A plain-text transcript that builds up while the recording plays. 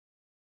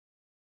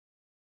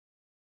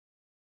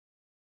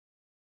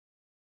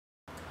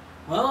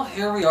Well,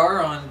 here we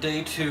are on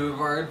day 2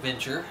 of our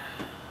adventure.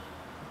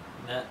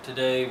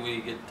 Today we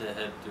get to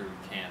head through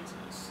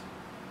Kansas.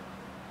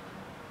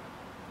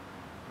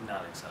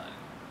 Not exciting.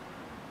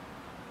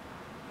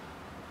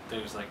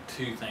 There's like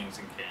 2 things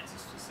in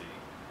Kansas to see.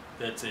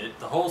 That's it.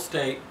 The whole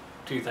state,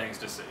 2 things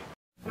to see.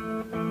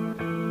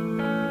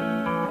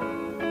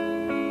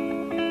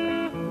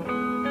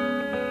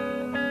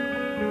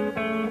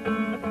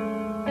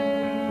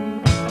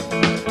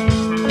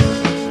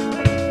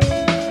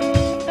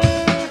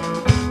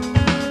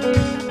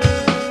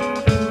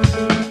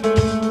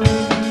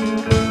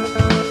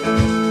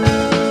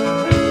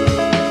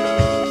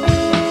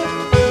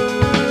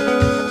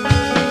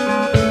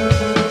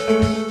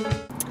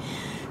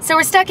 So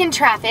we're stuck in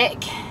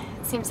traffic.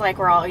 Seems like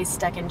we're always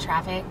stuck in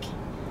traffic,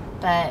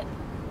 but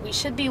we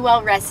should be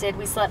well rested.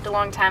 We slept a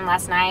long time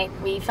last night.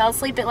 We fell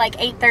asleep at like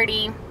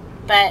 8:30,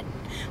 but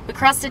we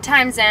crossed a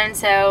time zone,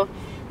 so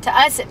to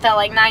us it felt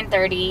like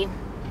 9:30,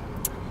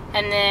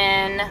 and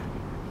then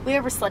we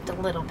overslept a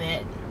little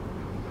bit,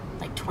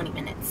 like 20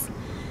 minutes,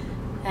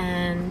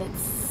 and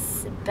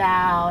it's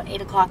about 8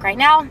 o'clock right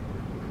now,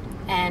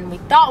 and we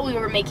thought we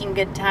were making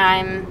good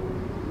time,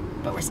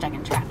 but we're stuck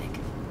in traffic.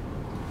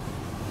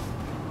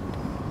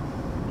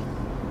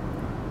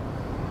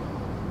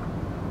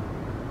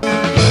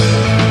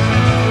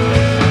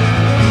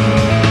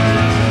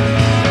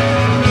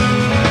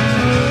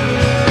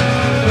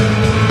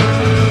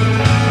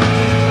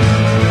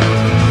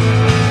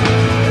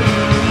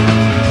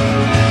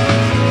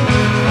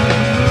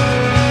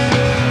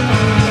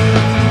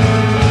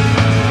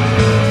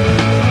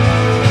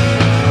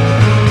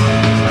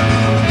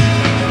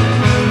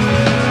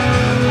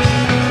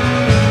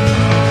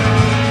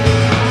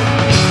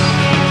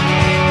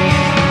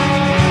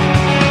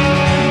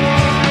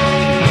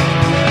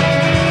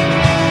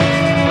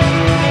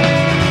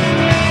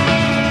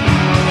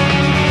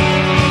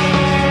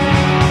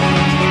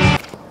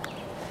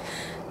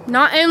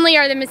 Not only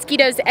are the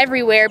mosquitoes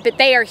everywhere, but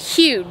they are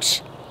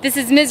huge. This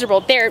is miserable.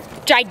 They're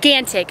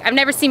gigantic. I've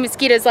never seen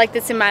mosquitoes like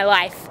this in my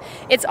life.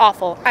 It's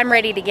awful. I'm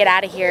ready to get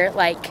out of here,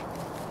 like,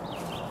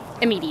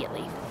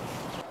 immediately.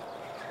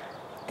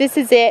 This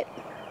is it.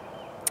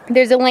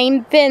 There's a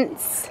lane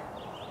fence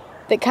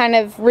that kind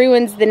of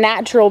ruins the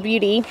natural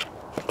beauty.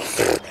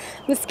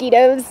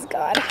 Mosquitoes,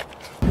 God.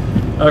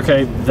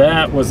 Okay,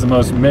 that was the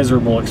most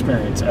miserable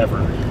experience ever.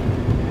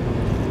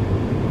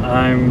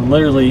 I'm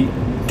literally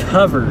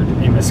covered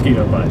in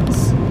mosquito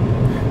bites.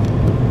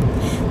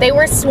 They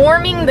were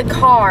swarming the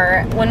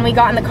car when we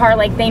got in the car,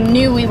 like they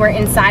knew we were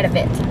inside of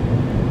it.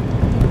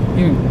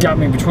 You got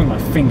me between my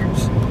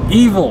fingers.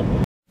 Evil!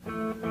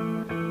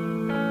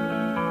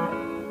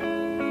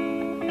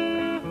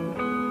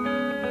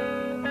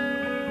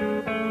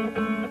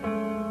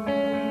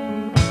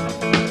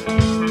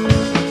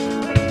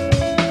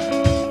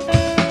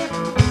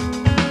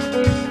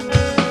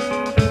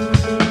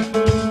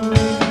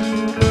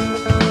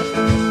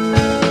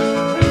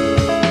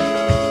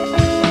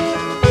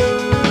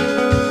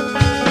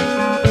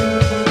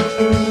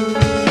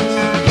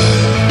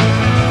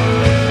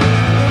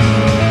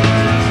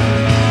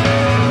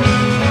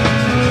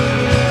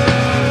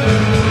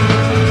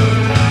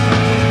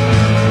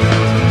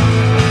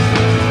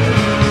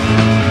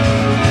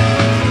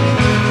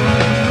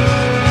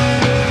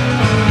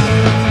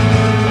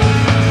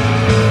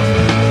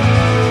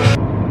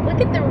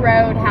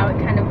 How it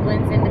kind of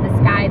blends into the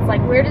sky. It's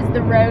like, where does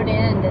the road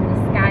end and the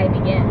sky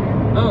begin?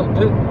 Oh,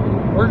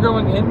 we're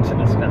going into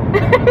the sky.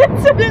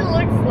 That's what it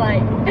looks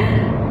like.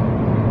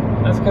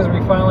 That's because we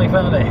finally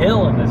found a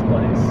hill in this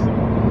place.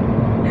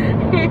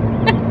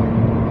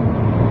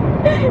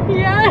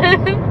 Yeah.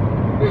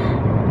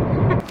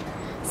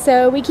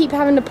 So we keep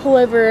having to pull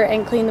over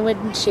and clean the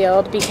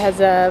windshield because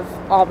of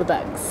all the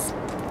bugs.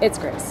 It's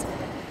gross.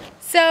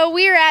 So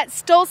we're at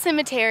Stoll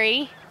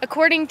Cemetery.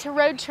 According to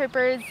road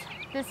trippers,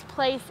 this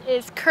place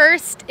is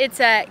cursed.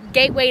 It's a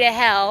gateway to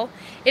hell.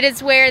 It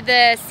is where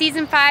the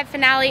season 5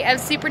 finale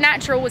of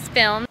Supernatural was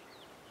filmed.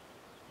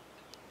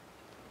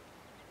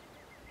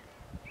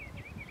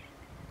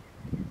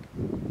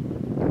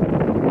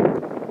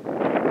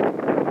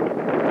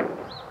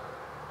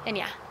 And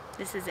yeah,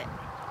 this is it.